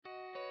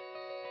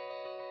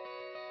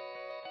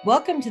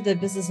Welcome to the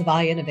Business of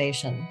Eye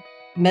Innovation,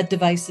 Med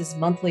Device's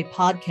monthly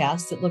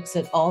podcast that looks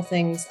at all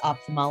things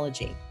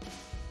ophthalmology.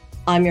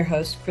 I'm your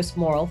host, Chris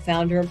Morrill,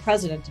 founder and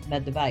president of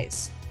Med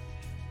Device.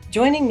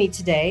 Joining me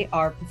today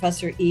are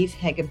Professor Eve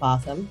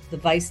Higginbotham, the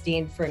Vice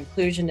Dean for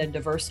Inclusion and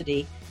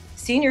Diversity,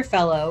 Senior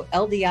Fellow,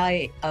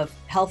 LDI of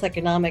Health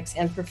Economics,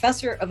 and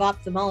Professor of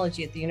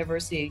Ophthalmology at the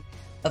University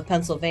of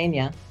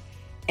Pennsylvania,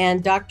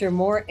 and Dr.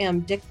 Moore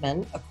M.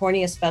 Dickman, a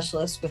cornea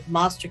specialist with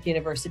Maastricht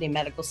University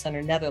Medical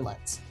Center,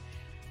 Netherlands.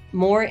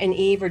 Moore and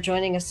Eve are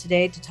joining us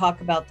today to talk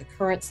about the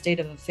current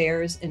state of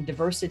affairs in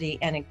diversity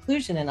and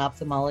inclusion in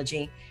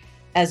ophthalmology,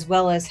 as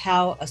well as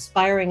how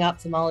aspiring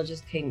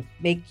ophthalmologists can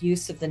make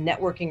use of the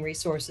networking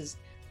resources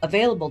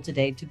available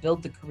today to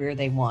build the career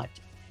they want.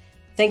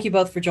 Thank you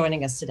both for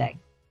joining us today.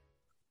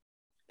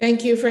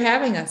 Thank you for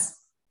having us.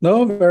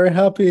 No, very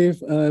happy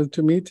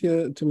to meet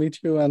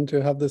you and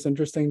to have this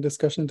interesting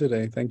discussion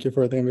today. Thank you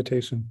for the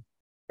invitation.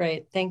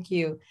 Great, thank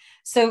you.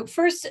 So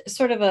first,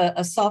 sort of a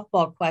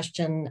softball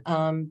question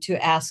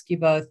to ask you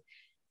both,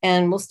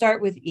 and we'll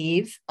start with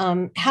Eve.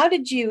 How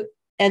did you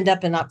end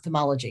up in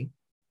ophthalmology?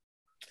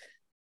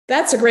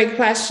 That's a great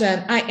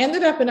question. I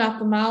ended up in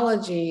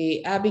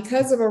ophthalmology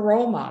because of a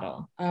role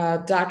model.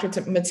 Dr.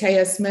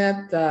 Matea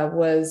Smith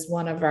was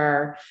one of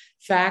our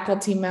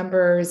faculty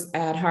members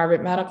at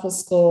Harvard Medical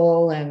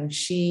School, and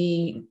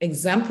she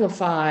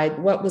exemplified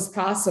what was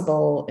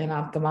possible in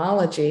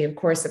ophthalmology. Of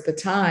course, at the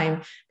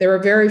time, there were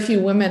very few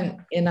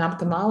women in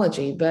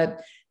ophthalmology,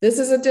 but this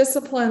is a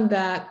discipline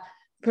that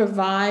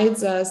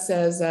provides us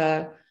as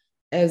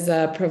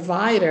a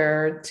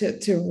provider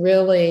to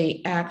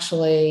really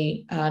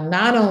actually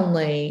not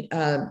only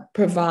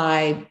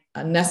provide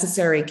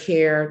necessary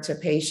care to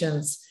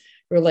patients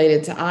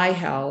related to eye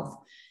health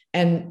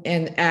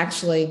and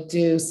actually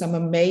do some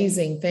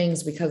amazing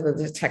things because of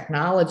the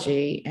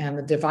technology and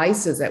the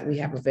devices that we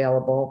have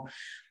available,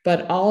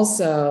 but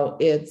also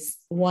it's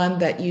one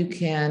that you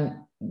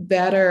can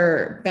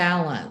better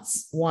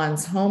balance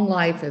one's home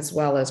life as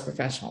well as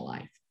professional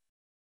life.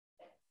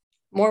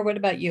 Moore, what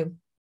about you?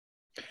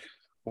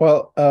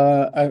 Well,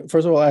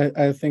 first of all,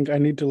 I think I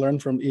need to learn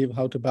from Eve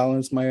how to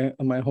balance my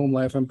home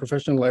life and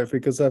professional life,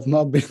 because I've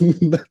not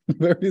been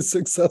very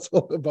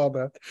successful about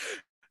that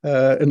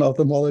in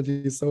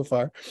ophthalmology so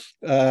far.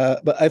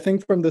 But I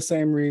think from the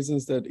same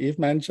reasons that Eve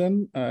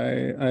mentioned,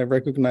 I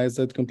recognize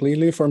it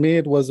completely. For me,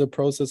 it was a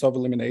process of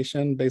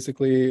elimination.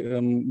 Basically,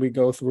 we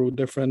go through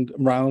different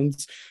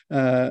rounds,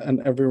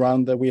 and every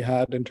round that we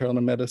had,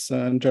 internal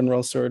medicine,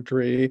 general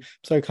surgery,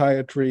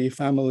 psychiatry,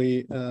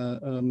 family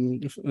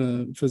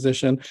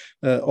physician,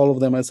 all of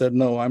them, I said,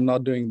 no, I'm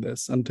not doing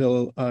this,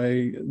 until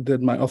I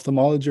did my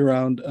ophthalmology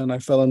round and I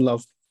fell in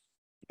love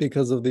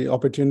because of the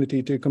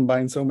opportunity to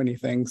combine so many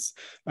things.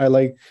 I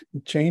like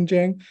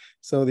changing,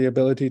 so the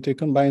ability to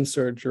combine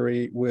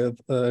surgery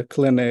with a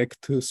clinic,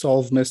 to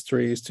solve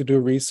mysteries, to do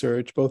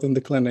research, both in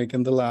the clinic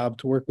and the lab,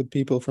 to work with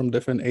people from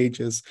different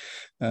ages.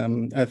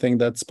 I think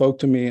that spoke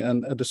to me,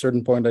 and at a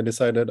certain point I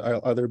decided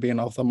I'll either be an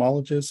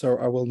ophthalmologist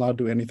or I will not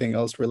do anything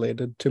else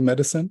related to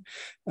medicine.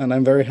 And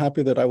I'm very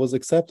happy that I was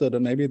accepted,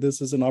 and maybe this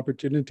is an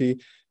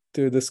opportunity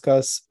to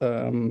discuss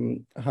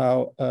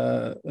how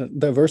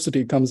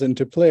diversity comes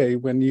into play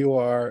when you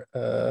are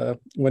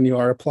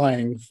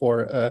applying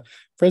for a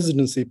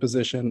presidency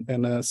position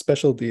in a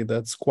specialty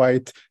that's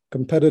quite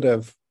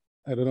competitive.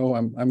 I don't know.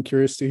 I'm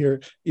curious to hear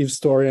Eve's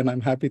story, and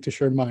I'm happy to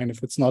share mine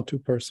if it's not too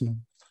personal.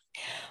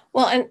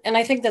 Well, and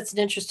I think that's an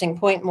interesting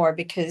point, Moore,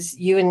 because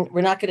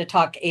we're not going to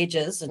talk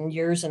ages and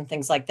years and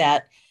things like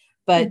that,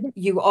 but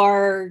you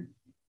are,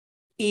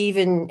 Eve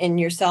and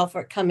yourself,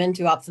 come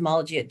into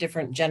ophthalmology at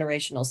different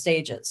generational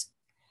stages.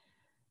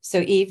 So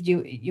Eve,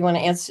 do you want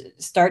to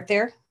start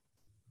there?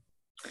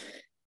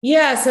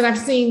 Yes, and I've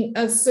seen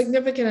a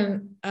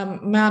significant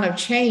amount of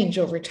change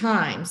over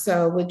time,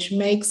 so which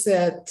makes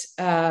it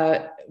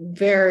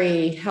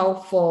very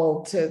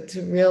helpful to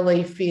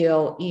really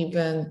feel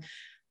even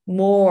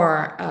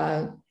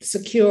more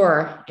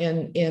secure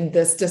in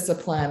this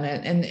discipline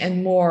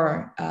and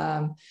more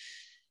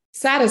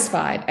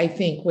satisfied, I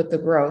think, with the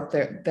growth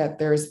that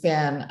there's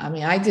been. I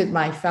mean, I did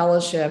my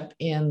fellowship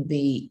in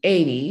the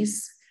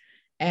 80s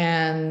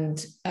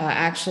and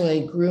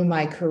actually grew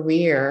my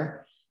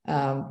career.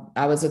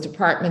 I was a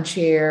department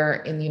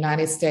chair in the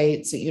United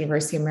States at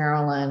University of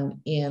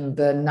Maryland in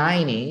the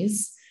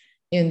 90s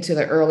into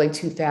the early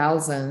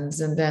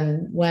 2000s, and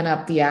then went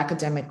up the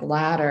academic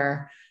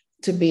ladder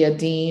to be a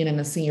dean and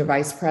a senior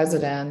vice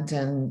president.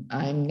 And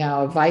I'm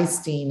now a vice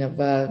dean of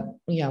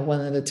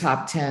one of the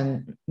top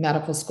 10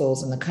 medical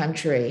schools in the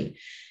country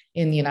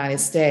in the United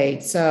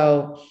States.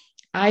 So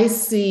I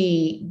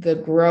see the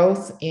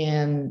growth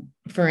in,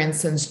 for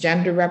instance,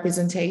 gender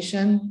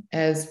representation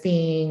as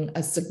being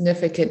a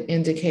significant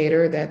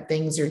indicator that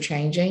things are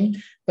changing,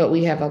 but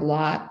we have a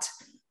lot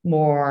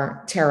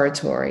more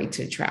territory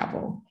to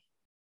travel.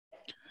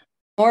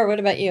 Moore, what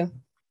about you?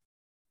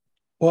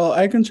 Well,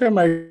 I can share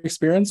my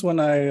experience when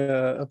I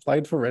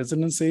applied for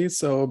residency.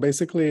 So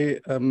basically,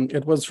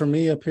 it was for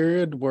me a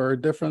period where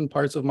different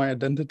parts of my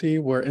identity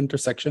were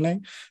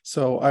intersectioning.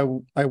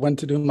 So I went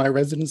to do my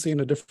residency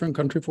in a different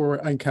country from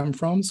where I came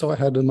from. So I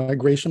had a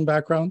migration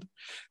background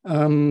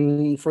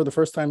for the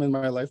first time in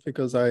my life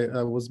because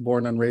I was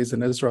born and raised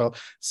in Israel.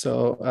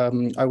 So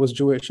I was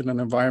Jewish in an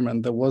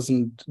environment that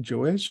wasn't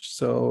Jewish.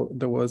 So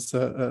there was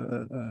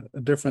a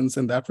difference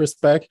in that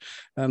respect.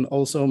 And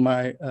also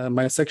my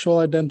sexual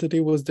identity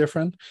was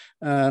different.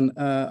 And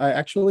I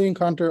actually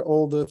encountered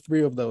all the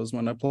three of those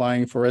when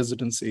applying for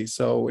residency.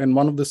 So in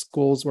one of the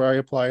schools where I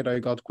applied, I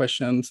got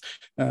questions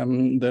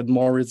that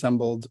more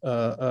resembled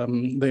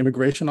the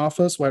immigration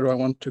office. Why do I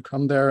want to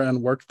come there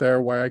and work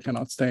there? Why I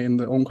cannot stay in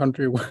the home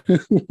country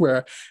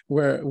where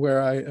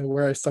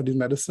I studied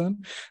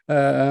medicine?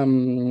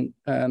 And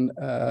in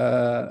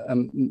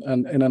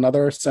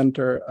another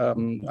center,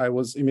 I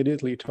was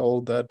immediately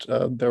told that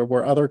there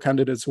were other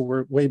candidates who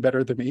were way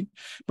better than me.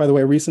 By the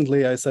way,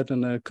 recently I sat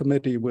in a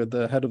committee with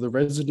the head of the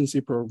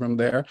residency program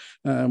there,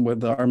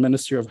 with our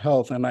Ministry of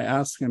Health, and I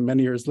asked him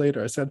many years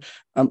later, I said,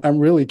 I'm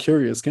really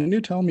curious, can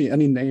you tell me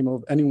any name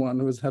of anyone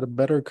who has had a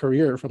better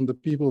career from the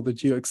people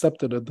that you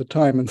accepted at the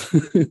time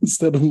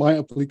instead of my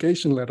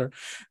application letter?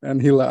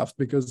 And he laughed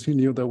because he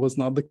knew that was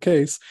not the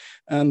case.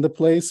 And the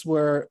place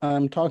where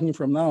I'm talking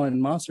from now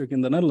in Maastricht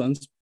in the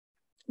Netherlands,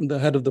 the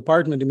head of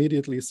department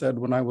immediately said,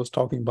 when I was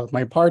talking about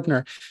my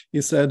partner,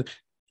 he said,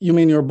 you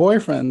mean your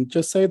boyfriend?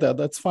 Just say that.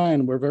 That's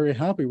fine. We're very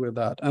happy with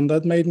that. And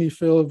that made me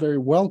feel very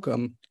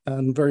welcome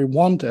and very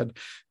wanted.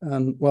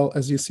 And well,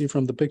 as you see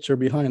from the picture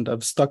behind,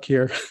 I've stuck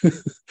here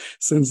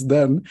since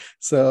then.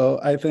 So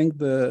I think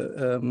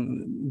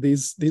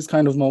these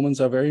kind of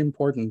moments are very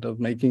important, of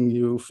making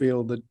you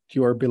feel that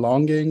you are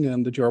belonging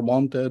and that you are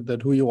wanted,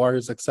 that who you are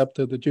is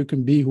accepted, that you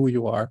can be who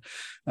you are.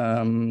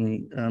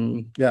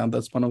 Yeah,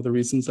 that's one of the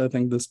reasons I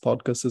think this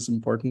podcast is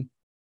important.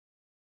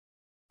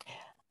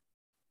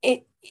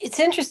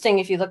 It's interesting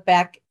if you look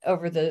back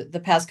over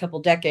the past couple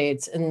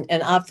decades, and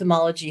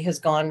ophthalmology has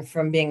gone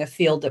from being a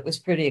field that was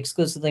pretty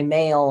exclusively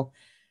male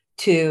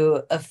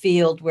to a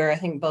field where I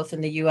think both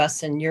in the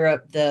US and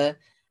Europe, the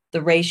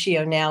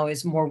ratio now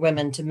is more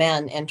women to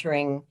men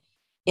entering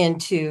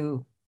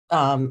into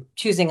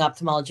choosing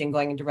ophthalmology and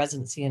going into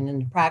residency and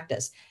into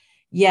practice.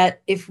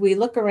 Yet, if we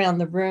look around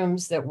the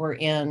rooms that we're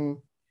in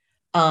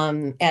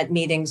at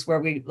meetings where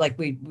we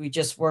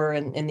just were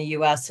in the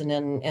US and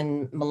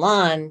in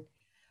Milan,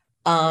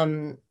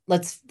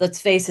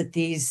 let's face it,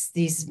 the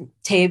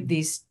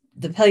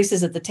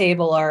places at the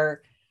table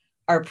are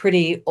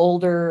pretty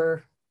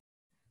older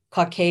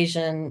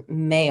Caucasian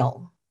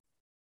male.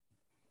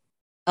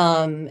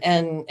 And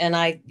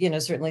I,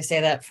 certainly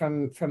say that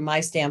from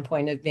my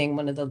standpoint of being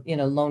one of the,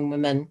 lone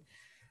women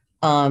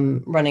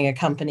running a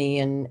company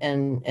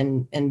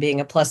and being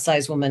a plus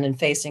size woman and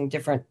facing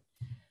different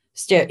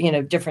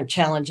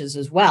challenges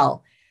as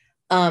well.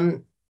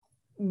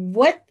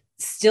 What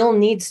still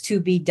needs to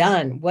be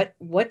done?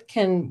 What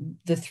can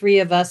the three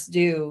of us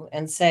do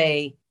and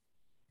say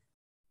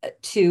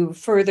to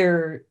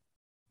further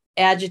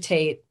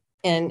agitate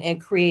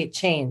and create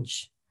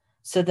change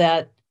so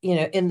that,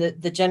 in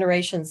the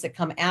generations that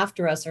come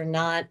after us are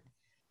not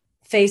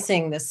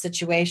facing this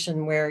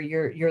situation where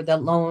you're the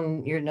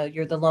lone,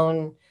 you're the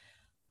lone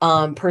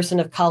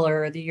person of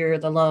color, you're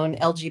the lone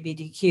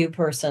LGBTQ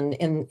person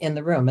in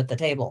the room at the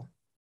table?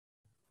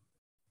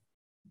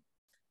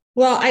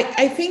 Well,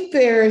 I think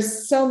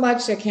there's so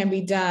much that can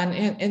be done.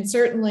 And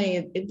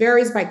certainly it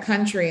varies by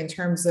country in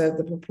terms of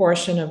the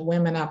proportion of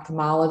women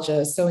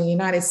ophthalmologists. So in the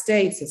United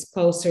States, it's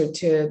closer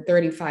to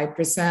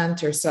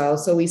 35% or so.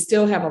 So we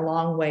still have a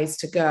long ways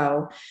to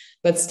go.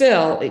 But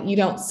still, you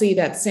don't see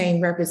that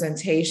same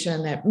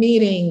representation at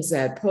meetings,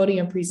 at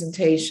podium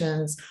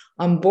presentations,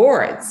 on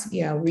boards.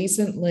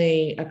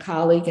 Recently, a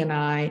colleague and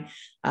I,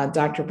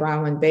 Dr.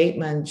 Bronwyn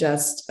Bateman,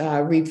 just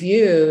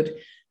reviewed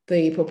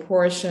the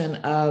proportion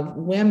of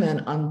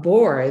women on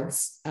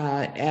boards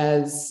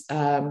as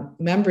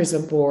members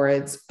of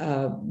boards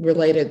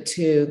related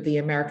to the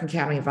American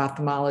Academy of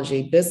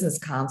Ophthalmology Business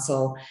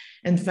Council,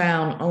 and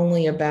found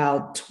only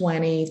about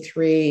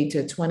 23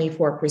 to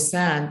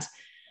 24%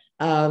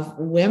 of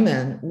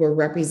women were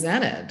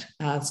represented.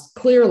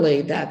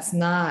 Clearly, that's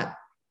not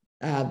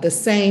the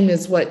same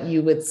as what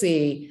you would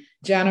see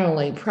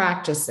generally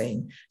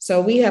practicing.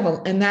 So we have,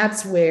 and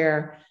that's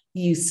where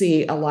you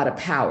see a lot of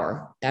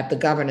power at the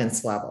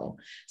governance level.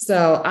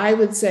 So I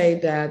would say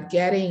that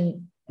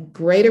getting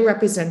greater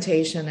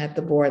representation at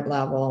the board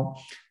level,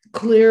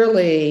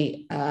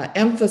 clearly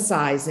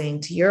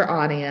emphasizing to your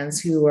audience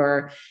who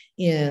are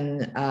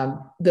in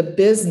the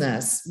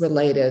business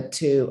related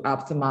to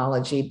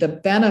ophthalmology, the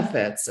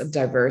benefits of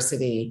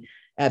diversity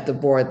at the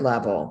board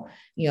level.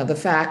 The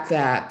fact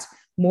that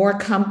more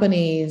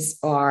companies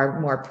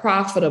are more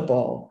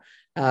profitable,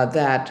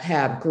 that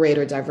have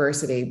greater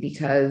diversity,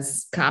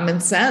 because common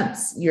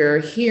sense, you're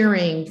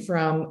hearing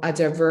from a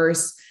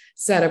diverse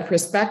set of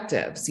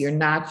perspectives. You're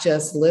not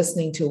just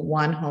listening to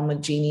one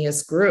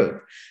homogeneous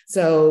group.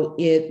 So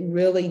it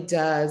really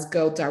does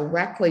go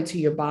directly to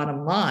your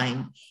bottom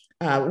line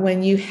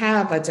when you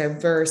have a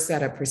diverse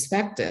set of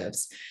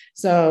perspectives.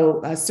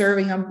 So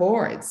serving on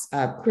boards,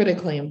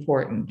 critically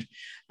important.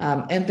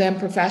 And then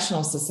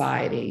professional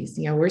societies.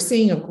 We're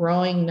seeing a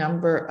growing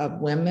number of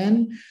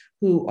women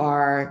who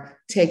are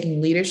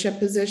taking leadership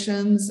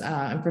positions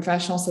in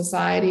professional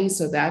societies.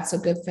 So that's a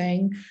good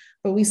thing.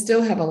 But we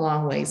still have a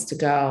long ways to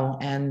go.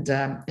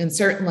 And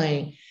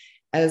certainly,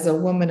 as a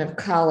woman of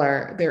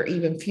color, there are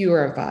even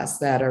fewer of us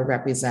that are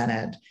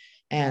represented.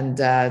 And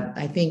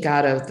I think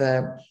out of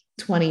the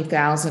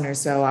 20,000 or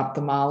so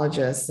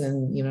ophthalmologists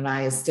in the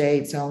United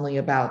States, only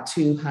about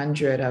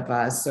 200 of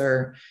us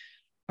are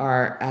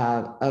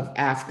of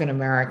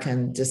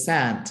African-American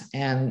descent.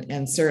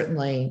 And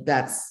certainly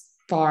that's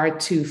far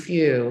too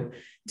few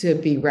to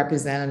be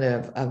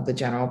representative of the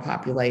general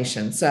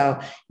population. So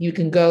you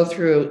can go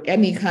through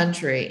any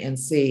country and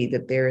see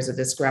that there is a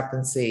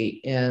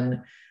discrepancy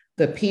in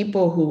the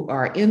people who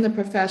are in the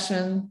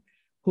profession,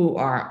 who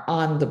are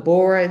on the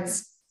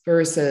boards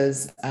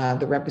versus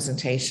the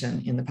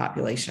representation in the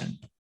population.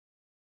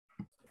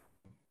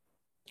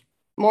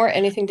 More,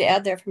 anything to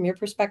add there from your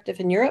perspective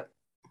in Europe?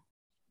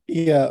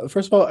 Yeah,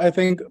 first of all, I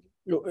think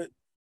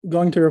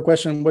going to your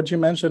question, what you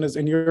mentioned is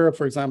in Europe,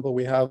 for example,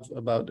 we have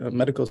about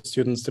medical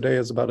students today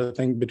is about, I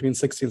think, between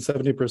 60 and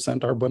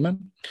 70% are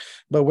women.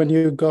 But when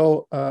you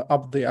go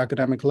up the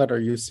academic ladder,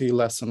 you see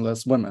less and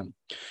less women.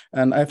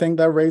 And I think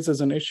that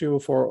raises an issue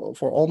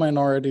for all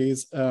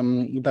minorities.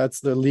 That's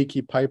the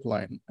leaky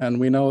pipeline. And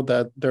we know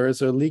that there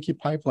is a leaky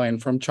pipeline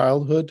from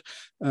childhood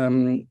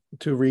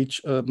to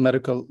reach a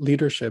medical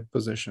leadership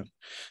position.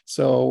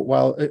 So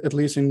while at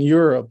least in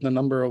Europe, the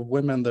number of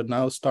women that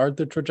now start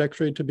the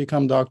trajectory to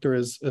become doctor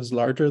is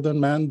larger than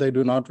men, they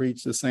do not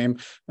reach the same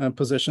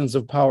positions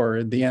of power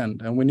at the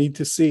end. And we need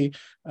to see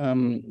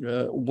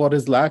what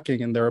is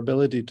lacking in their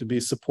ability to be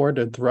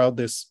supported throughout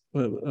this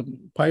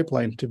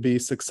pipeline to be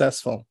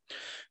successful.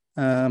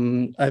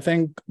 I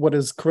think what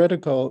is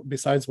critical,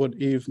 besides what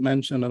Eve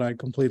mentioned, and I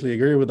completely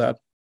agree with that,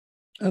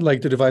 I'd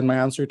like to divide my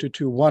answer to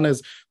two. One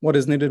is what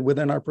is needed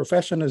within our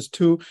profession, is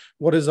two,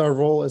 what is our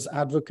role as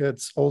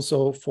advocates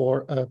also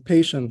for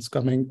patients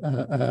coming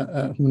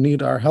who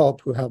need our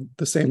help, who have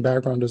the same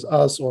background as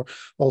us, or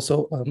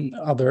also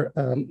other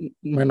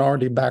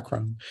minority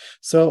background.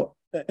 So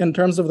in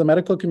terms of the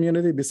medical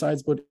community,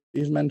 besides what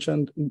Eve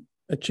mentioned,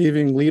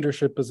 achieving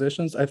leadership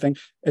positions, I think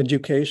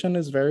education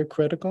is very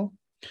critical.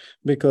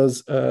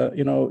 Because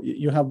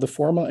you have the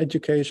formal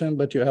education,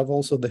 but you have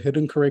also the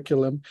hidden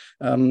curriculum.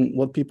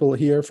 What people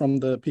hear from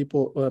the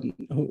people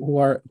who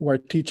are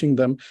teaching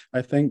them,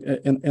 I think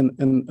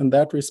in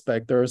that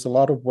respect, there is a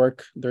lot of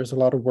work. There's a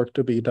lot of work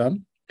to be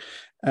done.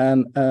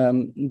 And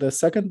the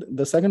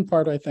second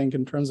part, I think,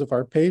 in terms of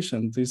our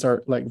patients, these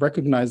are like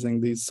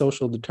recognizing these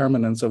social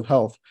determinants of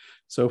health.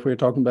 So if we're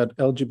talking about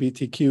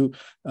LGBTQ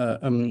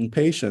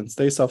patients,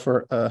 they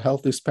suffer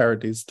health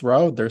disparities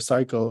throughout their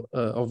cycle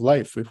of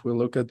life. If we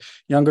look at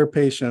younger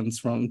patients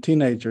from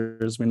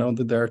teenagers, we know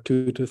that they are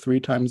 2 to 3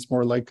 times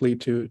more likely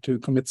to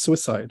commit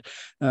suicide.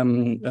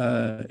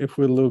 If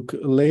we look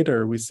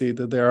later, we see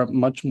that there are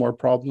much more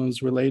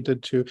problems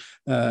related to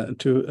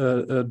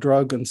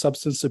drug and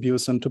substance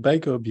abuse and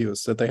tobacco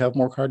abuse, that they have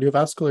more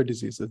cardiovascular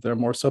diseases, they're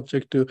more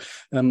subject to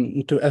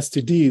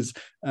STDs,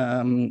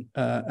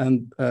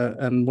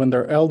 and when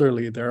they're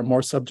elderly, they're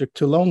more subject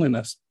to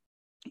loneliness.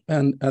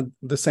 And at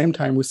the same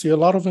time, we see a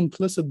lot of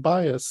implicit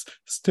bias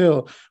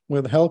still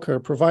with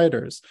healthcare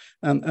providers.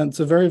 And it's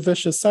a very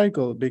vicious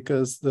cycle,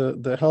 because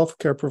the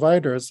healthcare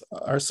providers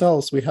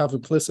ourselves, we have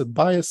implicit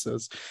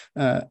biases,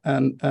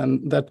 and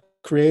that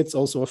creates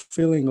also a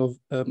feeling of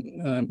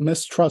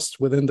mistrust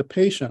within the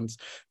patients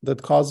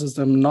that causes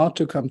them not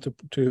to come to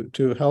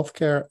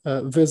healthcare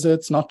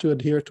visits, not to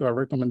adhere to our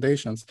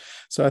recommendations.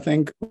 So I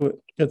think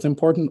it's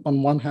important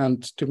on one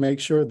hand to make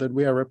sure that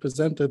we are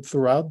represented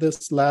throughout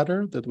this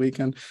ladder, that we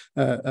can,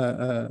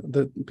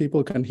 that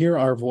people can hear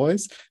our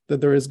voice,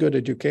 that there is good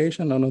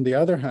education, and on the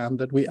other hand,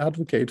 that we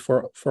advocate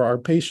for our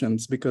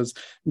patients, because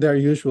they're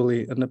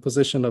usually in a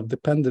position of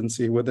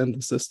dependency within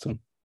the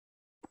system.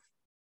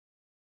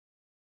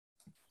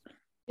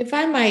 If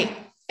I might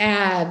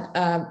add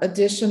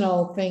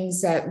additional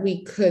things that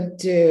we could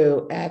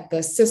do at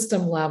the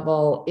system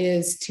level,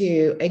 is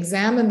to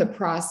examine the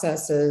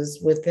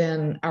processes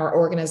within our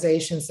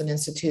organizations and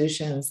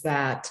institutions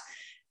that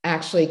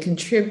actually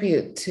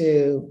contribute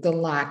to the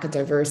lack of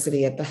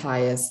diversity at the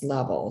highest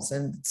levels.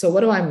 And so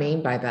what do I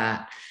mean by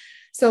that?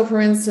 So for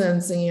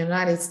instance, in the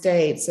United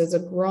States, there's a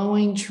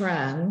growing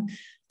trend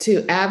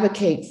to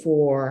advocate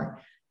for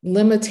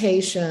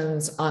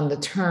limitations on the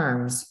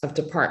terms of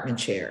department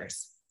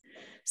chairs.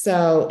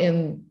 So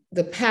in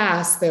the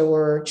past, there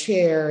were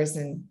chairs,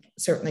 and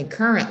certainly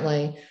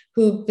currently,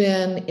 who've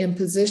been in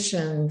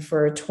position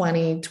for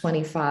 20,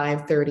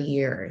 25, 30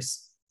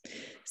 years.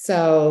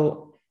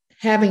 So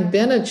having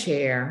been a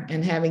chair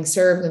and having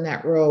served in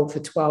that role for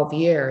 12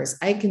 years,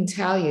 I can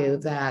tell you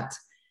that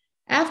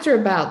after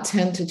about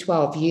 10 to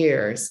 12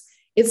 years,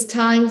 It's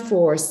time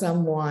for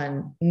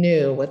someone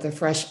new with a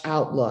fresh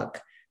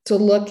outlook to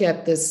look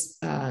at this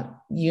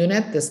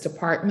unit, this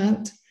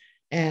department,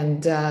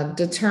 and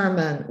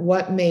determine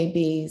what may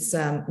be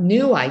some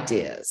new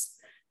ideas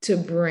to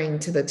bring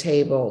to the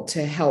table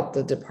to help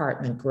the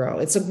department grow.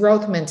 It's a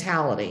growth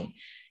mentality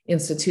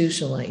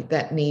institutionally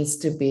that needs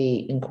to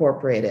be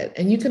incorporated.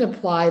 And you can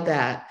apply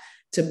that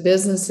to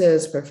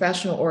businesses,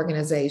 professional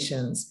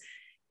organizations,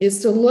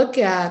 is to look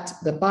at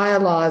the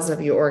bylaws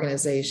of your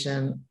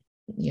organization.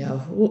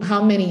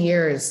 How many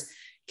years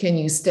can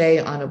you stay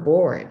on a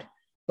board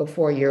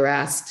before you're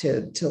asked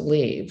to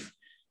leave?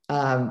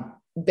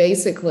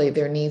 Basically,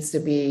 there needs to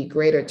be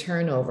greater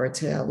turnover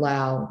to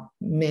allow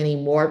many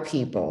more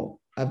people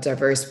of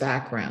diverse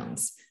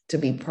backgrounds to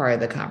be part of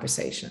the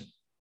conversation.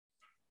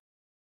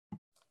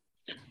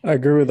 I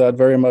agree with that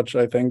very much.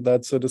 I think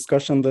that's a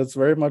discussion that's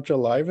very much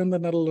alive in the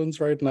Netherlands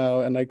right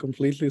now, and I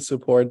completely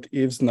support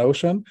Eve's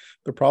notion.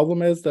 The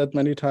problem is that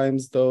many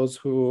times those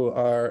who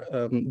are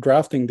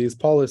drafting these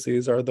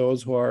policies are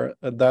those who are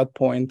at that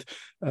point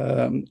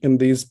in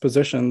these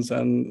positions,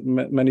 and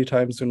many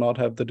times do not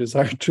have the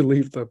desire to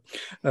leave them.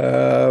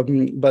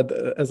 But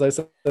as I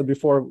said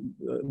before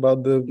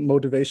about the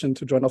motivation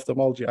to join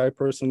ophthalmology, I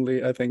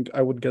think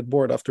I would get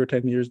bored after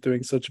 10 years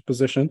doing such a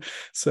position.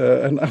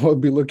 And I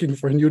would be looking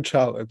for a new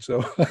challenge.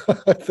 So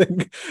I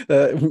think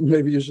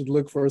maybe you should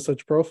look for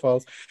such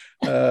profiles.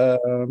 Yeah,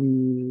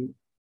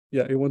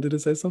 you wanted to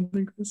say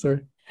something, Chris?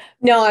 Sorry.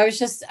 No, I was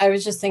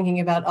just thinking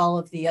about all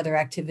of the other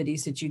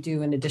activities that you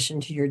do in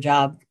addition to your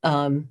job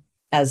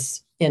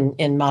as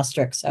in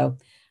Maastricht. So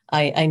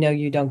I know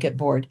you don't get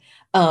bored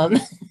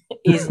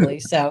easily.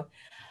 So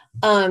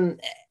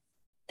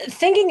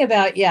thinking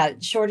about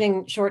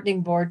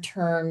shortening board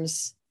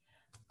terms.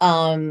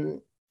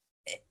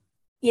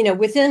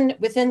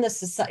 Within the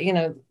society,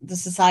 the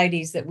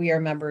societies that we are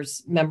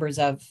members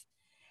of,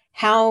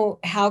 how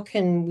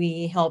can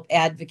we help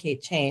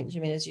advocate change?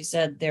 I mean, as you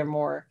said, they're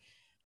more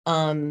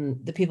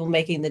the people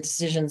making the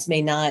decisions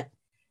may not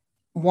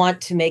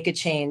want to make a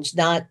change.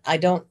 I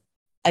don't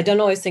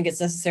always think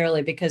it's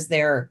necessarily because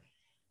they're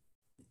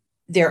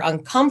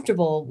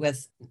uncomfortable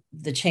with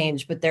the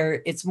change, but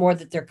it's more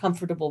that they're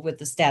comfortable with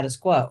the status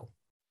quo.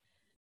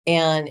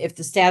 And if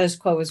the status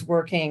quo is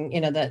working,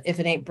 that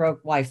if it ain't broke,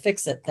 why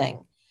fix it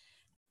thing.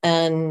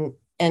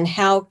 And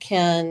how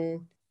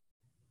can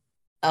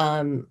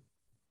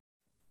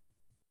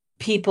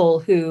people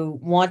who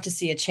want to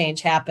see a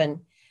change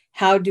happen,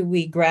 how do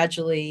we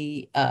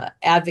gradually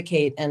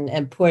advocate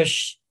and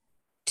push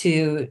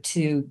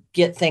to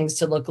get things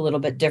to look a little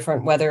bit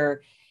different,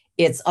 whether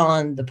it's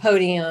on the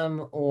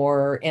podium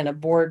or in a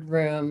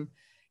boardroom?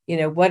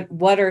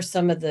 What are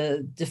some of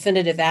the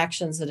definitive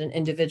actions that an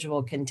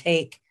individual can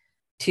take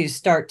to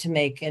start to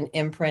make an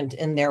imprint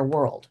in their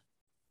world?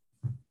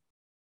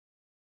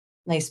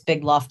 Nice,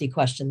 big, lofty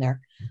question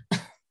there.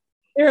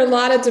 There are a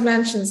lot of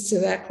dimensions to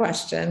that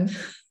question.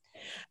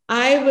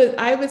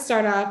 I would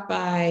start off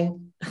by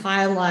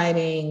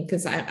highlighting,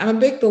 because I'm a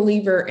big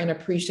believer in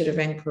appreciative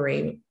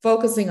inquiry,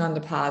 focusing on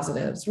the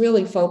positives,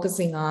 really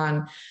focusing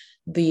on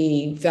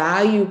the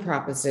value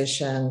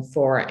proposition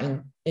for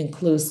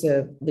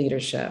inclusive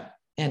leadership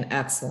and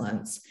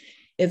excellence.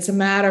 It's a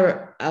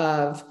matter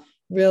of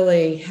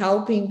really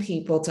helping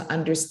people to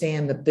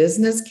understand the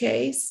business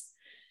case,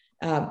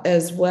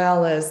 as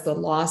well as the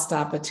lost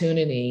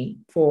opportunity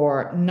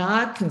for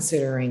not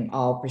considering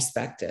all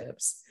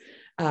perspectives.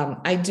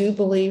 I do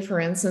believe, for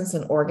instance,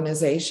 in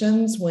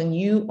organizations, when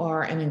you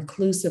are an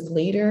inclusive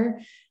leader,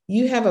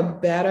 you have a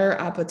better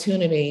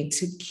opportunity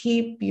to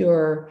keep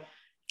your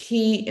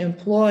key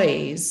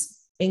employees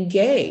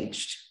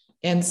engaged.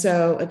 And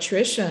so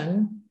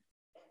attrition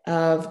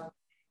of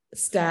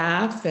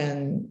staff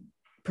and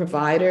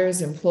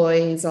providers,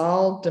 employees,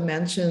 all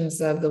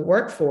dimensions of the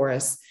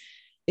workforce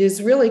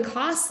is really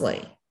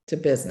costly to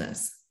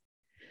business.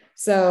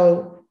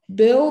 So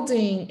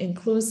building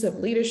inclusive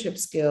leadership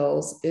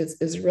skills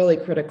is really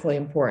critically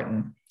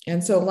important.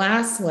 And so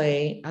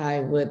lastly, I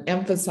would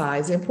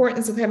emphasize the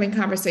importance of having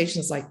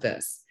conversations like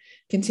this,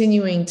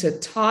 continuing to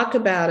talk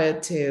about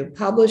it, to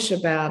publish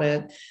about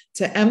it,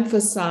 to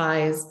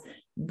emphasize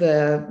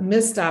the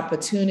missed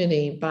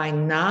opportunity by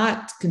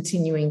not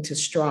continuing to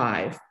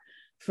strive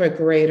for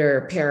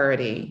greater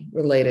parity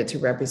related to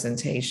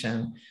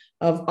representation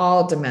of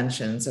all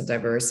dimensions of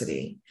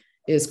diversity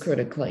is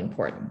critically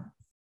important.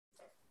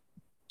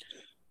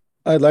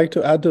 I'd like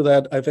to add to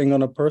that, I think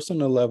on a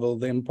personal level,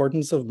 the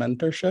importance of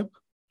mentorship.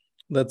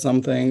 That's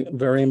something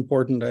very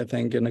important, I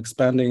think, in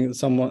expanding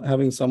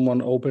having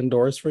someone open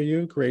doors for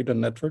you, create a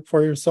network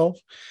for yourself.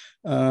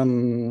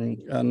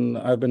 And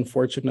I've been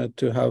fortunate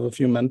to have a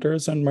few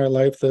mentors in my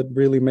life that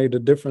really made a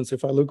difference.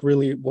 If I look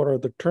really, what are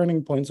the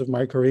turning points of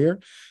my career?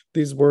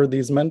 These were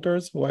these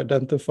mentors who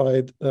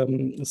identified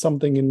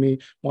something in me,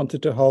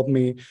 wanted to help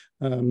me,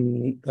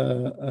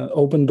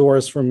 open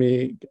doors for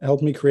me,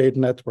 help me create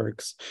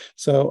networks.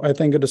 So I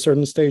think at a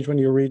certain stage when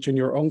you reach in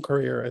your own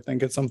career, I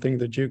think it's something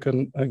that you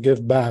can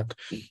give back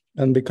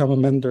and become a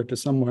mentor to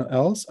someone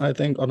else. I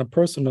think on a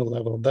personal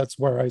level, that's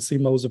where I see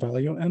most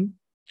value in.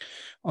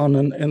 On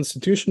an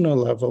institutional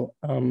level,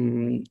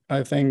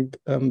 I think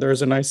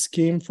there's a nice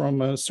scheme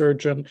from a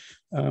surgeon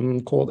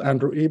called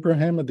Andrew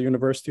Ibrahim at the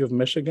University of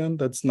Michigan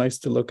that's nice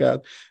to look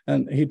at.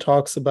 And he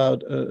talks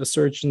about a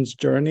surgeon's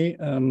journey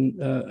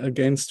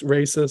against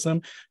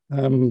racism.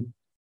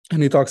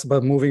 And he talks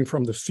about moving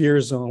from the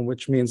fear zone,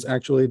 which means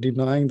actually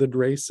denying that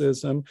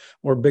racism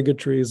or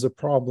bigotry is a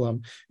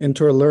problem,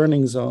 into a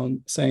learning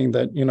zone, saying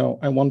that,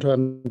 I want to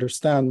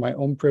understand my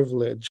own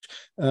privilege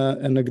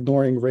and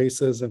ignoring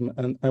racism,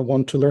 and I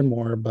want to learn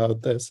more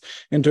about this,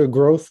 into a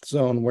growth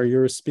zone where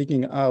you're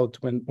speaking out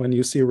when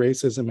you see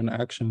racism in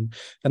action.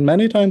 And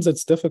many times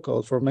it's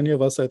difficult. For many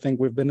of us, I think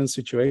we've been in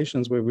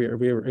situations where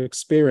we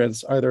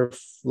experience either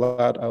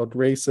flat out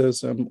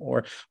racism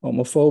or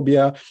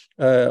homophobia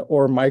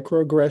or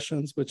microaggressions,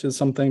 which is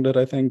something that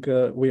I think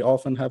we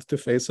often have to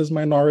face as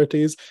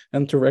minorities,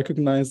 and to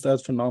recognize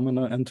that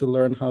phenomena and to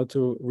learn how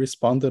to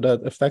respond to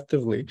that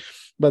effectively.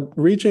 But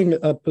reaching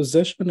a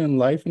position in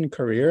life and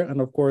career, and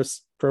of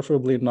course,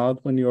 preferably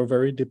not when you're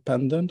very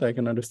dependent. I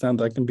can understand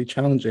that can be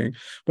challenging.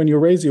 When you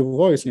raise your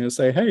voice and you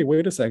say, hey,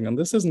 wait a second,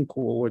 this isn't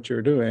cool what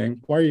you're doing.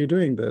 Why are you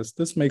doing this?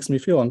 This makes me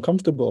feel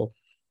uncomfortable.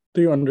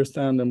 Do you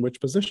understand in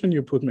which position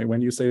you put me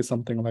when you say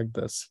something like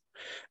this?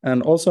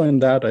 And also in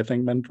that, I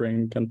think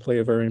mentoring can play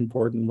a very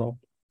important role.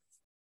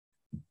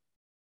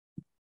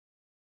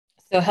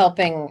 So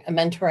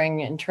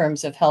mentoring in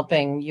terms of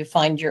helping you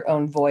find your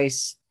own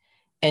voice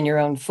and your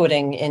own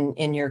footing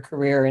in your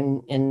career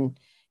and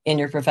in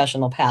your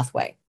professional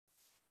pathway.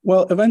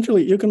 Well,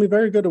 eventually you can be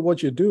very good at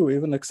what you do,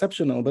 even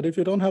exceptional, but if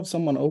you don't have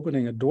someone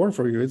opening a door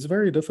for you, it's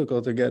very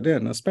difficult to get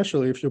in,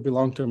 especially if you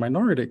belong to a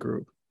minority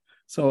group.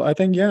 So I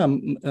think,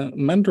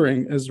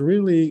 mentoring is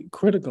really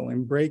critical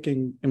in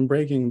breaking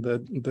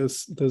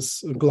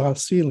this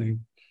glass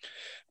ceiling.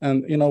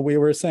 And, we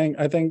were saying,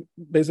 I think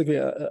basically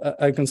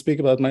I can speak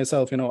about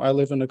myself. I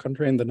live in a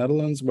country in the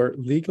Netherlands where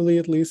legally,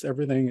 at least,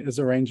 everything is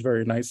arranged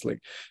very nicely.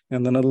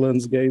 In the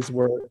Netherlands, gays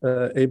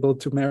were able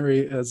to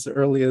marry as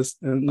early as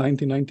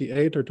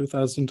 1998 or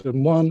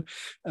 2001.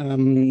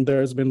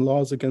 There's been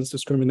laws against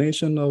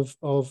discrimination of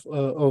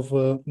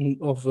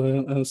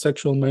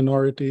sexual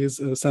minorities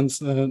since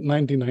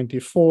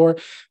 1994.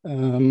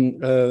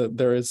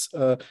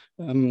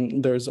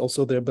 There's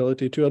also the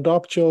ability to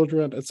adopt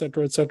children, et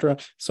cetera, et cetera.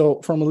 So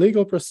from a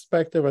legal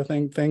perspective, I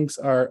think things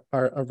are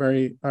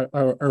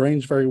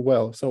arranged very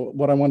well. So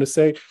what I want to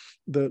say,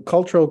 the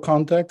cultural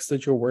context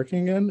that you're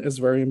working in is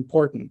very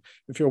important.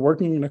 If you're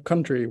working in a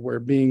country where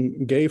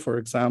being gay, for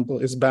example,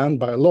 is banned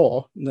by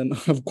law, then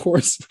of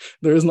course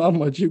there is not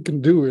much you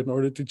can do in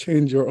order to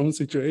change your own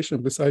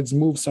situation besides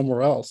move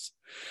somewhere else.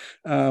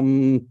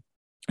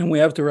 And we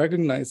have to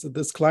recognize that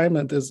this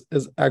climate is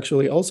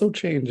actually also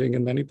changing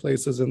in many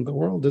places in the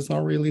world. It's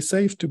not really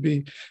safe to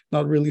be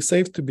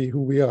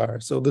who we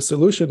are. So the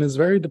solution is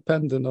very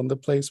dependent on the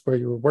place where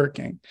you're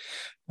working.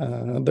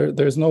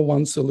 There's no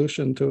one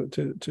solution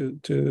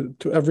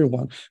to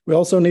everyone. We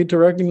also need to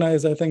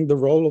recognize, I think, the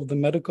role of the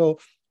medical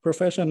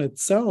profession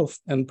itself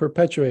and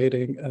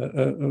perpetuating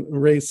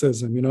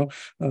racism.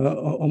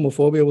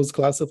 Homophobia was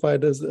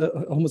classified as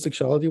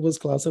homosexuality was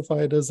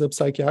classified as a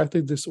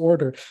psychiatric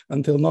disorder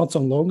until not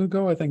so long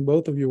ago. I think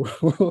both of you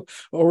were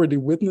already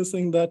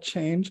witnessing that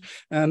change.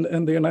 And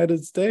in the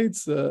United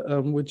States,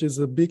 which is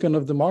a beacon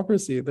of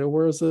democracy, there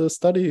was a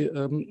study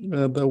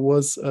that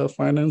was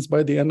financed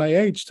by the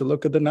NIH to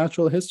look at the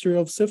natural history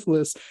of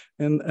syphilis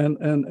in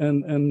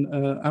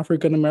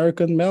African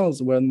American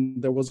males when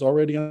there was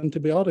already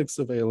antibiotics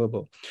available.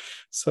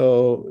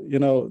 So,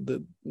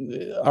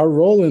 our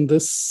role in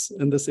this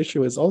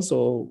issue is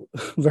also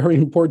very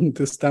important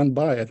to stand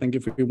by. I think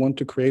if we want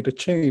to create a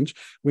change,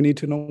 we need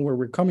to know where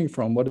we're coming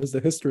from. What is the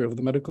history of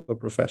the medical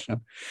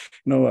profession?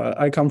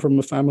 I come from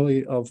a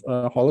family of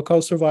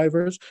Holocaust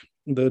survivors.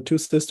 The two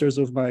sisters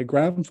of my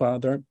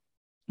grandfather,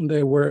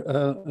 they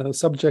were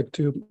subject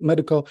to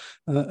medical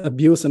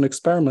abuse and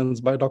experiments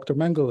by Dr.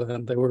 Mengele,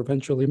 and they were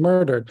eventually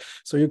murdered.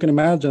 So you can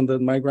imagine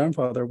that my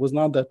grandfather was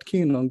not that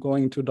keen on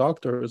going to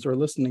doctors or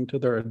listening to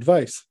their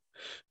advice.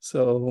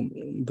 So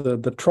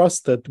the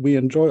trust that we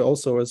enjoy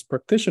also as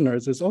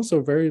practitioners is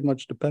also very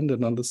much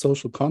dependent on the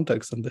social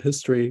context and the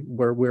history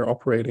where we're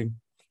operating.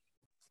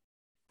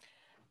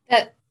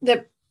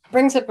 That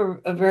brings up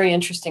a very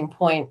interesting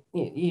point.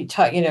 You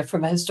talk,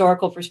 from a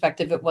historical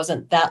perspective, it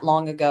wasn't that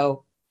long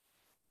ago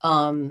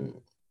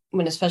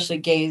when especially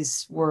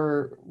gays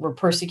were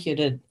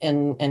persecuted,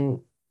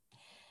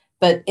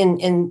 but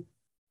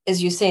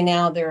as you say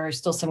now, there are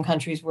still some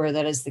countries where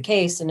that is the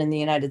case, and in the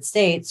United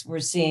States, we're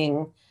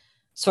seeing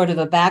sort of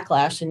a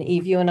backlash. And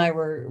Eve, you and I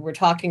were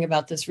talking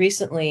about this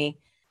recently,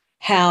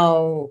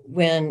 how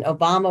when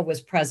Obama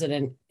was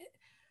president,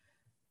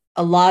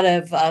 a lot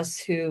of us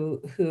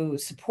who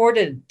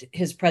supported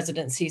his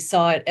presidency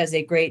saw it as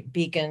a great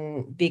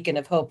beacon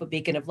of hope, a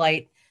beacon of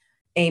light,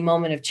 a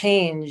moment of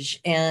change.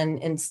 And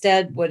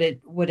instead, what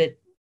it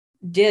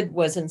did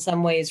was in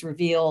some ways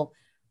reveal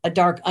a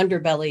dark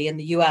underbelly in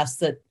the US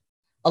that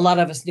a lot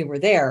of us knew were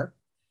there,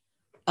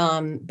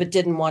 but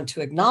didn't want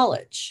to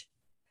acknowledge.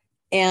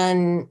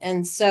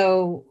 And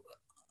so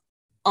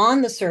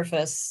on the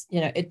surface,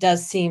 it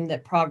does seem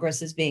that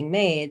progress is being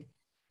made,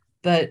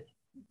 but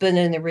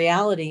in the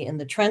reality, in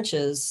the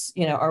trenches,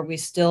 are we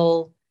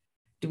still,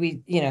 do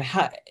we,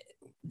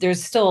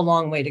 there's still a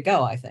long way to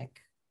go, I think.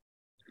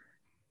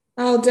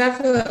 Oh,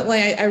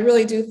 definitely. I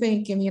really do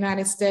think in the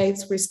United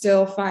States, we're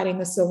still fighting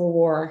the Civil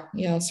War,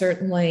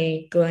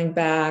 certainly going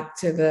back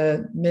to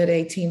the mid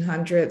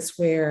 1800s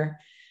where,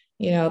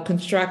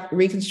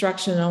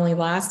 Reconstruction only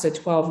lasted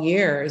 12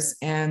 years.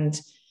 And,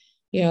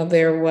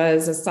 there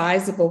was a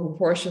sizable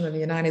proportion of the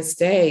United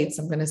States,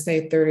 I'm going to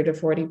say 30 to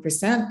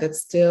 40%, that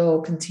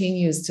still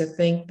continues to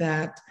think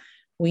that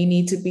we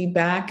need to be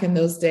back in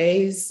those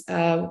days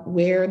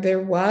where there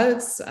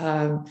was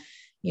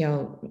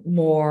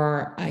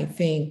more, I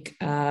think,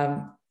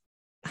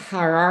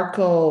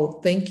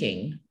 hierarchical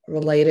thinking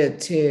related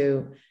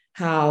to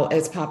how,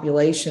 as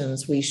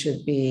populations, we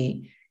should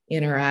be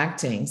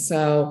interacting.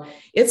 So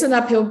it's an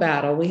uphill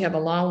battle. We have a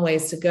long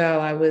ways to go.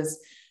 I was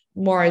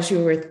more, as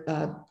you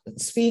were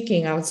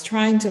speaking, I was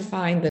trying to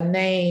find the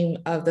name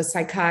of the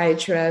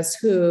psychiatrist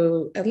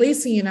who, at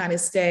least in the United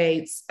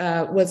States,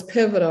 was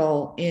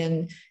pivotal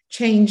in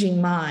changing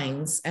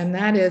minds, and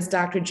that is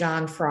Dr.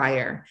 John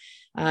Fryer.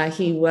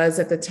 He was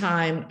at the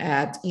time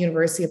at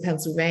University of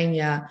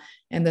Pennsylvania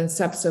and then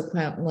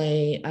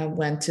subsequently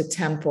went to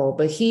Temple.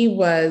 But he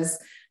was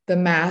the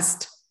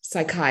masked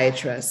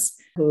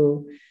psychiatrist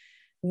who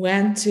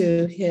went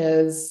to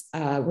his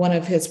one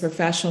of his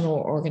professional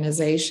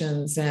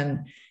organizations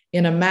and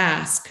in a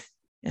mask,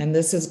 and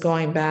this is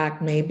going back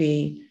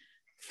maybe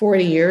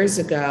 40 years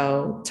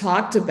ago,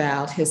 talked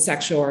about his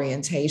sexual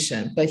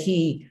orientation, but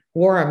he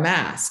wore a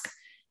mask.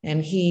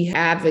 And he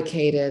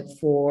advocated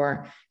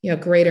for,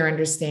 greater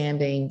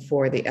understanding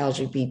for the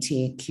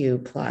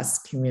LGBTQ plus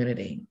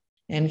community.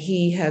 And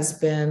he has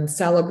been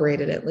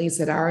celebrated, at least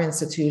at our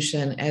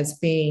institution, as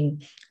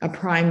being a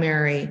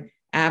primary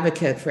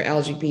advocate for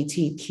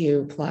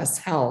LGBTQ plus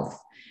health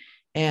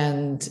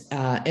and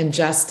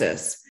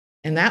justice.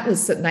 And that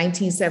was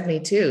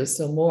 1972.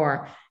 So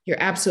more, you're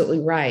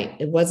absolutely right.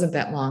 It wasn't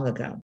that long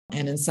ago.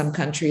 And in some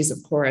countries,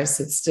 of course,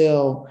 it's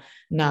still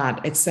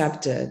not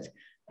accepted.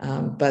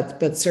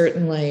 But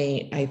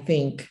certainly, I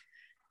think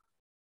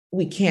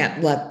we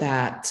can't let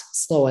that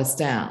slow us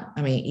down.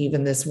 I mean,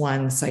 even this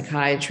one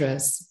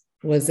psychiatrist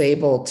was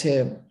able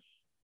to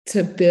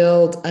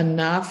build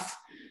enough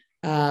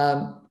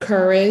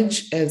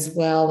courage as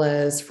well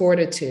as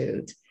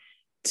fortitude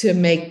to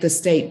make the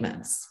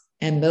statements.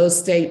 And those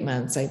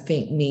statements, I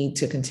think, need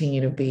to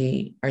continue to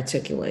be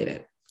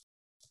articulated.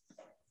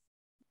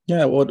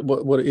 Yeah,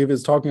 what Eve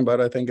is talking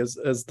about, I think, is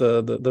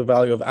the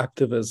value of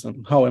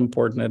activism, how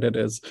important it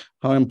is,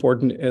 how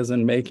important it is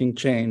in making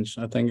change.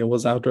 I think it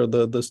was after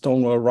the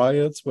Stonewall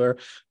riots where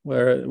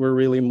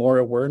really more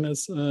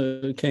awareness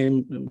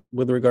came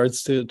with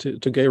regards to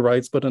gay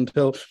rights, but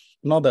until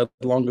not that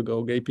long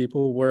ago, gay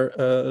people were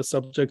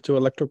subject to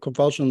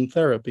electroconvulsion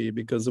therapy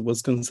because it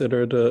was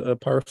considered a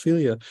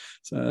paraphilia.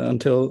 So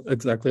until,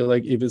 exactly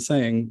like Eve is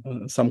saying,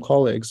 some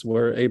colleagues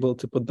were able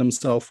to put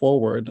themselves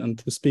forward and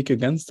to speak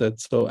against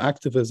it. So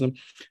activism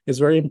is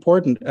very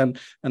important. And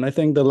I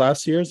think the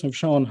last years have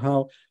shown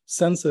how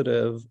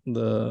sensitive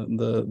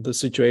the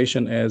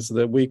situation is,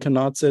 that we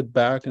cannot sit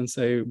back and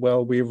say,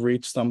 well, we've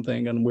reached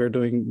something and we're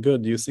doing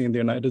good. You see in the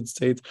United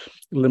States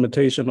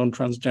limitation on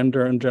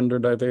transgender and gender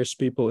diverse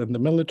people in the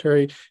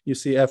military. You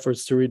see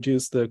efforts to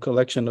reduce the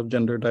collection of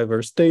gender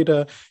diverse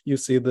data. You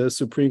see the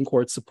Supreme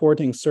Court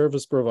supporting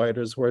service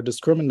providers who are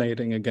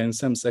discriminating against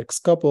same-sex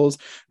couples.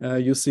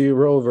 You see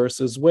Roe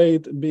versus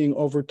Wade being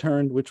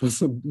overturned, which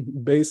was a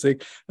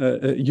basic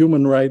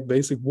human right,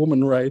 basic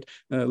woman right,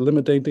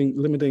 limiting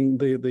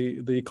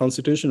the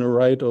constitutional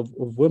right of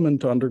women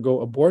to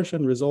undergo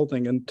abortion,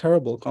 resulting in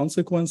terrible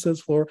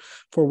consequences for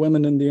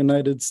women in the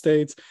United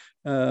States.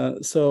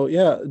 So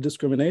yeah,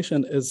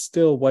 discrimination is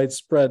still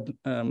widespread.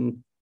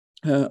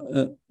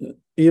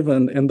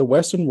 Even in the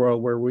Western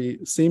world, where we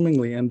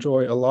seemingly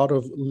enjoy a lot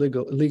of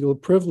legal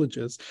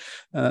privileges.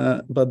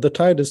 But the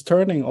tide is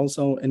turning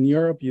also in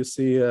Europe. You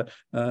see, I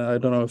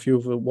don't know if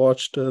you've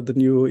watched the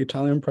new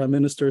Italian Prime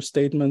Minister's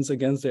statements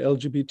against the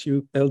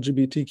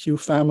LGBTQ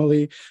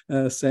family,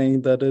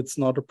 saying that it's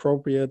not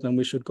appropriate and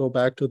we should go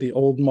back to the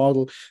old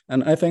model.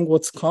 And I think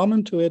what's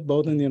common to it,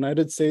 both in the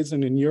United States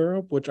and in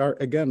Europe, which are,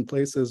 again,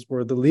 places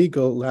where the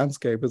legal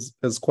landscape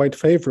is quite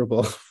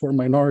favorable for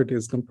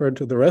minorities compared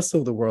to the rest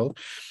of the world,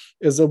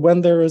 is that when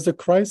there is a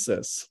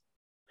crisis,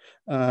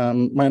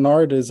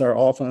 minorities are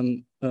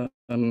often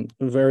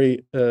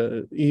very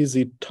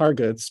easy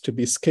targets to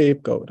be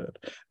scapegoated.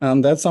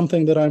 And that's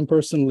something that I'm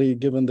personally,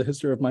 given the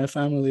history of my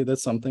family,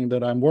 that's something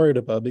that I'm worried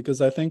about, because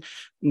I think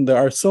there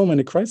are so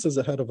many crises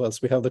ahead of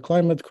us. We have the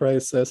climate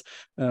crisis,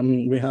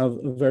 we have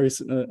a very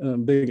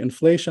big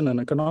inflation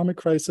and economic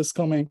crisis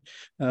coming,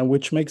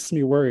 which makes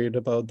me worried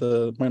about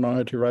the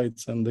minority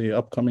rights in the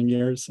upcoming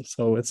years.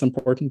 So it's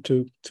important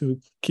to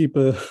keep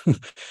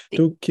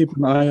to keep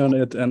an eye on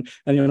it. And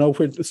if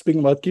we're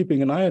speaking about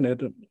keeping an eye on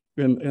it,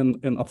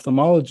 in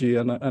ophthalmology,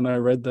 and I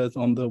read that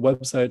on the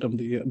website of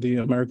the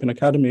American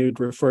Academy, it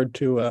referred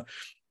to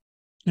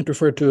It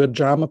referred to a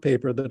JAMA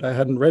paper that I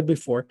hadn't read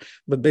before,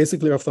 but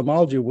basically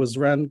ophthalmology was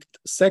ranked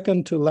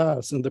second to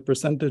last in the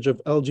percentage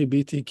of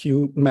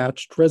LGBTQ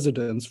matched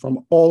residents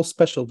from all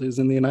specialties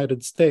in the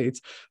United States,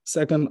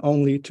 second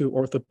only to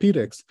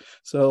orthopedics.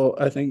 So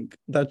I think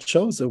that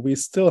shows that we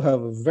still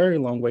have a very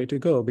long way to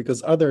go,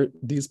 because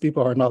these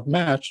people are not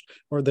matched,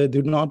 or they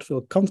do not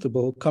feel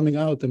comfortable coming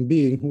out and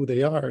being who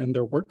they are in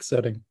their work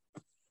setting.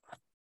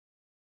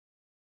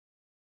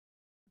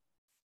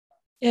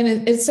 And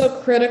it's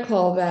so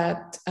critical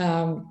that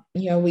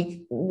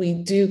we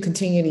do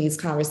continue these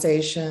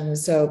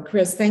conversations. So,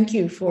 Chris, thank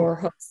you for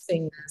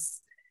hosting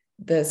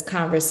this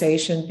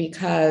conversation,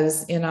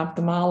 because in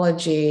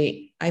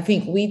ophthalmology, I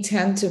think we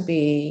tend to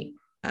be,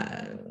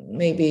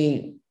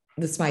 maybe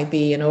this might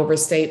be an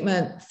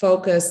overstatement,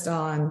 focused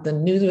on the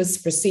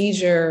newest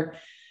procedure,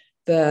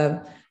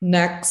 the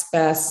next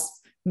best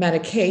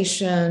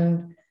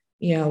medication,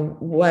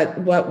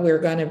 what we're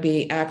going to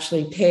be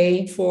actually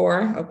paid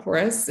for, of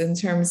course, in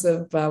terms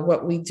of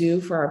what we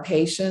do for our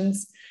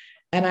patients.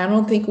 And I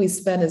don't think we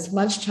spend as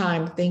much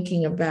time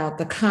thinking about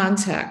the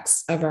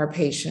context of our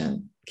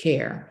patient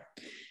care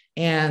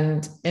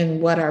and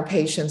what our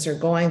patients are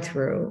going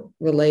through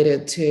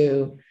related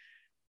to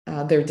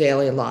their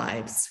daily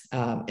lives.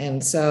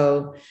 And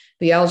so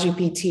the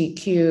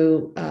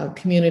LGBTQ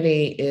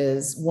community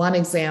is one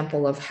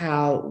example of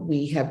how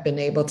we have been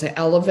able to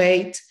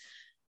elevate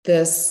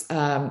this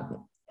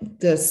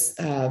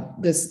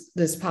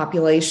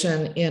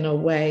population in a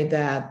way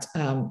that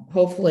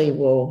hopefully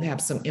will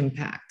have some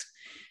impact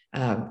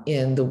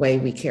in the way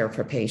we care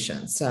for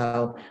patients.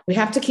 So we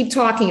have to keep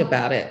talking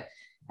about it.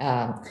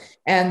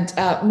 And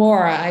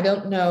Maura, I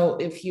don't know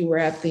if you were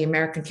at the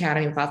American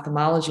Academy of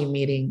Ophthalmology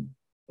meeting,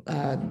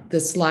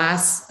 this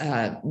last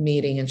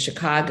meeting in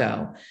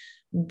Chicago,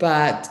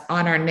 but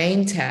on our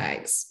name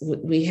tags,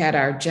 we had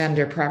our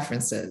gender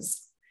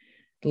preferences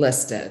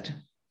listed.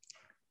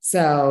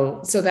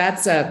 So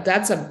that's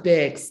a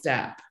big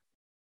step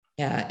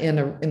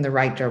in the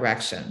right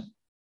direction.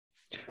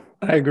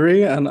 I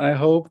agree, and I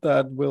hope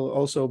that we'll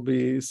also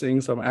be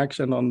seeing some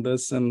action on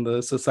this in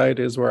the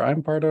societies where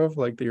I'm part of,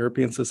 like the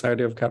European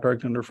Society of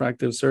Cataract and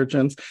Refractive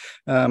Surgeons.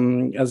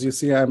 As you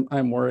see,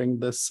 I'm wearing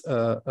this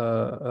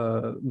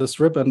this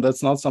ribbon.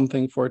 That's not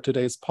something for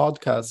today's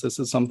podcast. This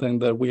is something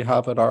that we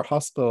have at our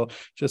hospital,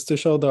 just to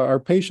show that our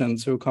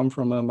patients who come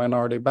from a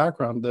minority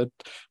background, that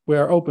we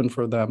are open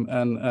for them.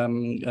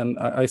 And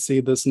I see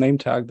this name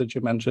tag that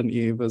you mentioned,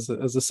 Eve, as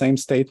the same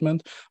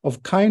statement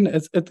of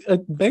kindness.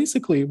 It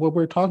basically, what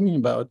we're talking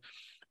about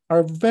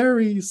are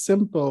very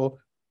simple,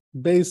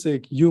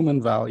 basic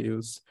human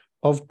values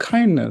of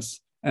kindness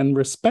and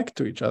respect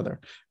to each other.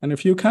 And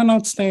if you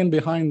cannot stand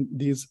behind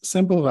these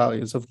simple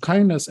values of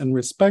kindness and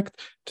respect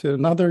to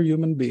another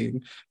human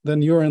being,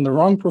 then you're in the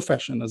wrong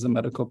profession as a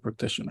medical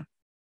practitioner.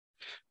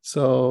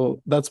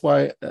 So that's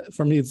why,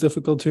 for me, it's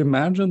difficult to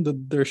imagine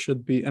that there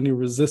should be any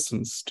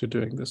resistance to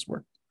doing this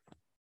work.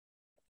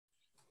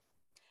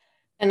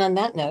 And on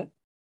that note,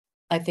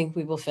 I think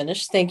we will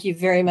finish. Thank you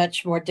very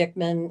much, Maura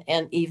Dickman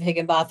and Eve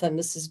Higginbotham.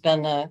 This has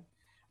been a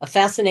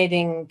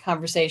fascinating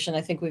conversation.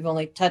 I think we've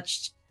only kind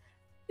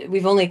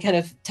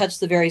of touched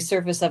the very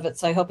surface of it.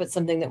 So I hope it's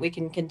something that we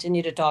can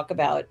continue to talk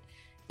about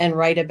and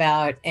write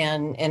about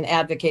and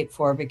advocate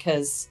for,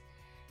 because,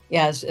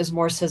 yeah, as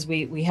Maura says,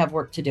 we have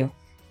work to do.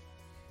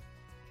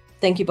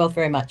 Thank you both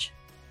very much.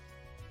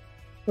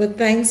 Well,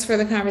 thanks for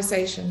the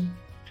conversation.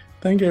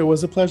 Thank you. It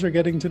was a pleasure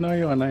getting to know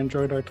you, and I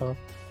enjoyed our talk.